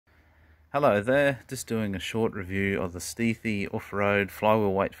Hello there, just doing a short review of the Steahly off-road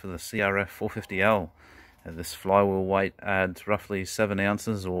flywheel weight for the CRF450L. This flywheel weight adds roughly 7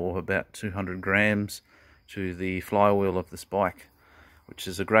 ounces or about 200 grams to the flywheel of this bike, which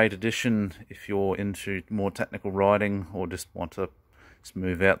is a great addition if you're into more technical riding or just want to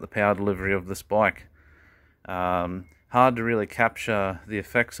smooth out the power delivery of this bike. Hard to really capture the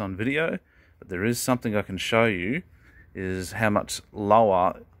effects on video, but there is something I can show you, is how much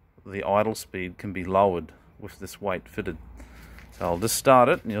lower the idle speed can be lowered with this weight fitted. So I'll just start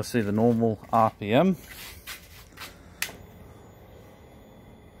it and you'll see the normal RPM.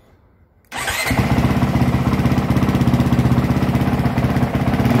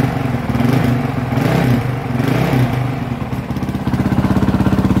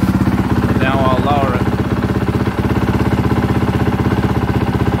 And now I'll lower it.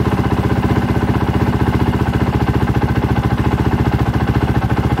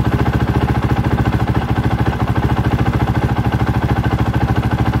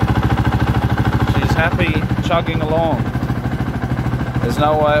 Happy chugging along. There's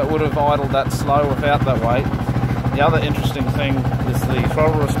no way it would have idled that slow without that weight. The other interesting thing is the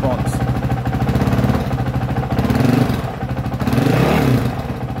throttle response.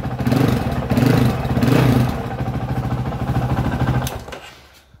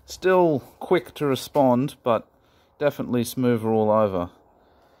 Still quick to respond, but definitely smoother all over.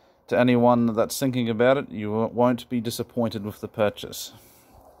 To anyone that's thinking about it, you won't be disappointed with the purchase.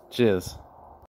 Cheers.